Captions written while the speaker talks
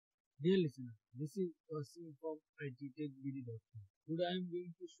Dear listener, this is Wasim from ittechbd.com. Today I am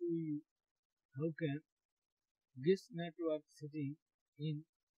going to show you how can guest network setting in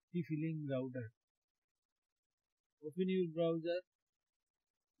T-Filling router. Open your browser,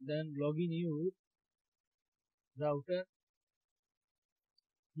 then log in your router.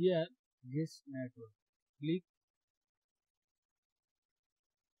 Here, guest network. Click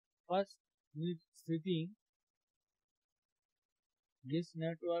first need setting guest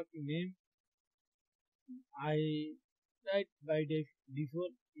network name. I write by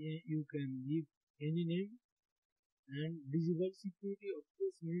default. You can give any name and disable security. Of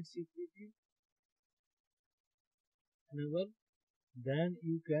course, need security enable. Then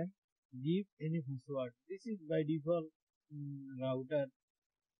you can give any password. This is by default router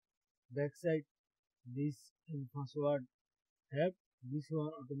backside. This password have this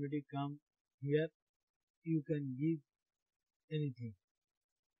one automatic come here. You can give anything,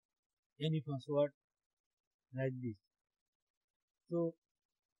 any password like this. So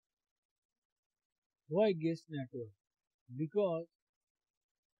why guest network? Because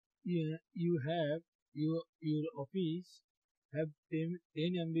you have your office have 10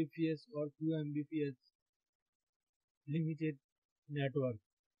 Mbps or 2 Mbps limited network,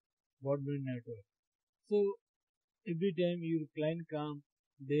 broadband network. So every time your client come,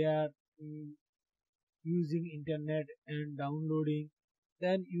 they are mm, using internet and downloading,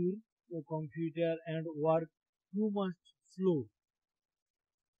 then your computer and work too much slow.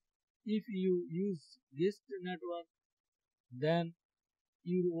 If you use guest network, then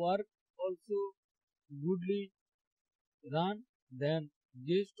your work also goodly run, then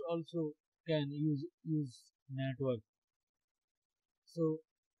guest also can use network. So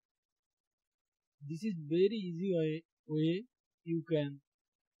this is very easy way you can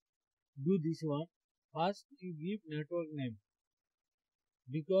do this one. First you give network name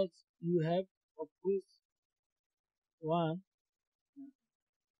because you have of course one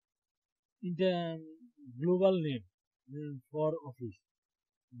inter global name for office,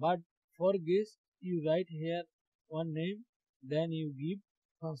 but for guest you write here one name, then you give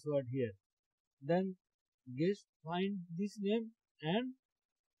password here, then guest find this name and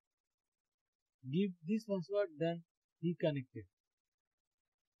give this password, then he connected.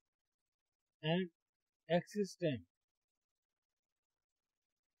 And access time,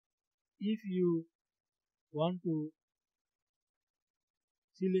 if you want to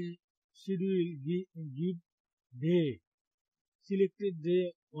schedule give day, selected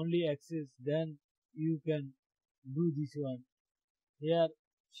day only access, then you can do this one. Here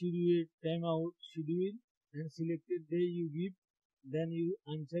schedule timeout schedule and selected day you give, then you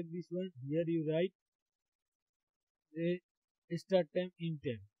uncheck this one. Here you write the start time in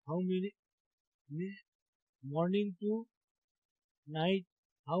time. How many morning to night,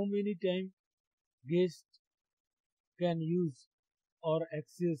 how many time guest can use or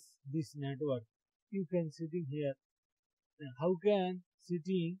access this network. You can sitting here. How can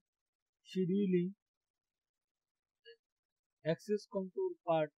sitting scheduling access control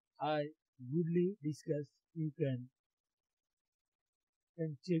part I goodly discuss. You can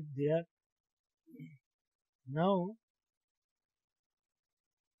check there. Now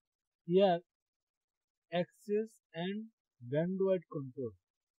here access and bandwidth control.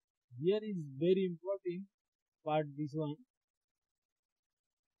 Here is very important part this one.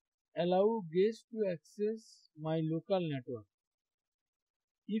 Allow guests to access my local network.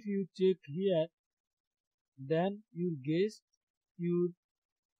 If you check here, then your guest, your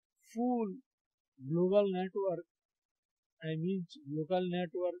full global network, I mean local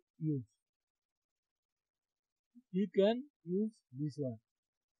network use. You can use this one.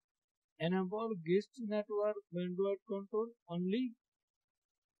 Enable guest network bandwidth control only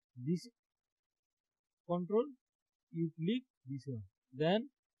this control. You click this one. Then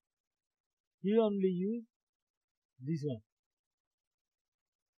he only use this one.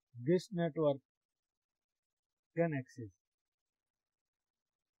 Guest network can access.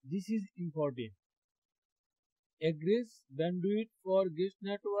 This is important. Agrees bandwidth for guest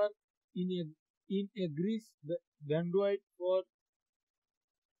network in agrees bandwidth for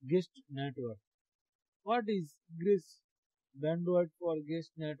guest network. What is agrees bandwidth for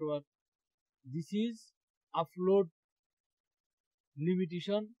guest network? This is upload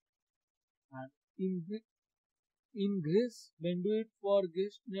limitation and increase bandwidth for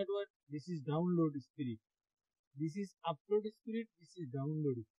guest network. This is download speed. This is upload speed. This is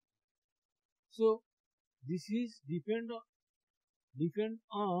download speed. So this is depend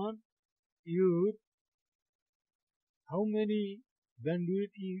on your how many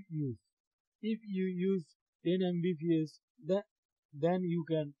bandwidth you use. If you use 10 Mbps, then you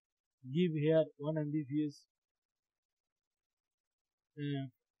can give here 1 Mbps,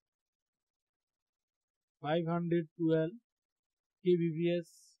 512 kbps,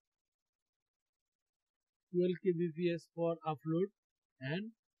 12 kbps for upload,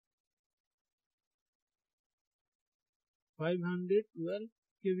 and 512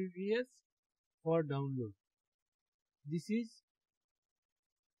 kbps for download. This is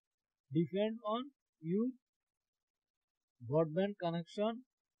depend on your broadband connection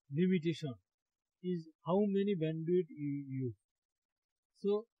limitation, is how many bandwidth you use.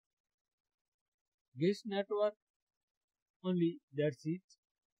 So guest network only, that's it.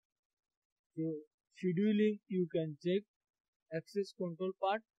 So scheduling you can check access control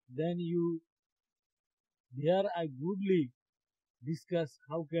part, then you there I goodly discuss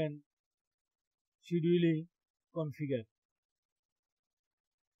how can scheduling configure.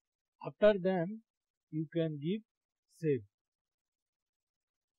 After then you can give save.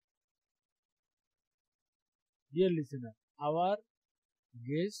 Dear listener, our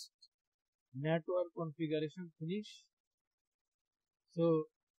guest network configuration finish. So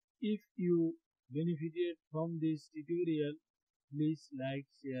if you benefited from this tutorial, please like,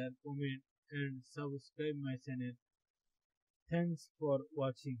 share, comment and subscribe my channel. Thanks for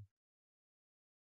watching.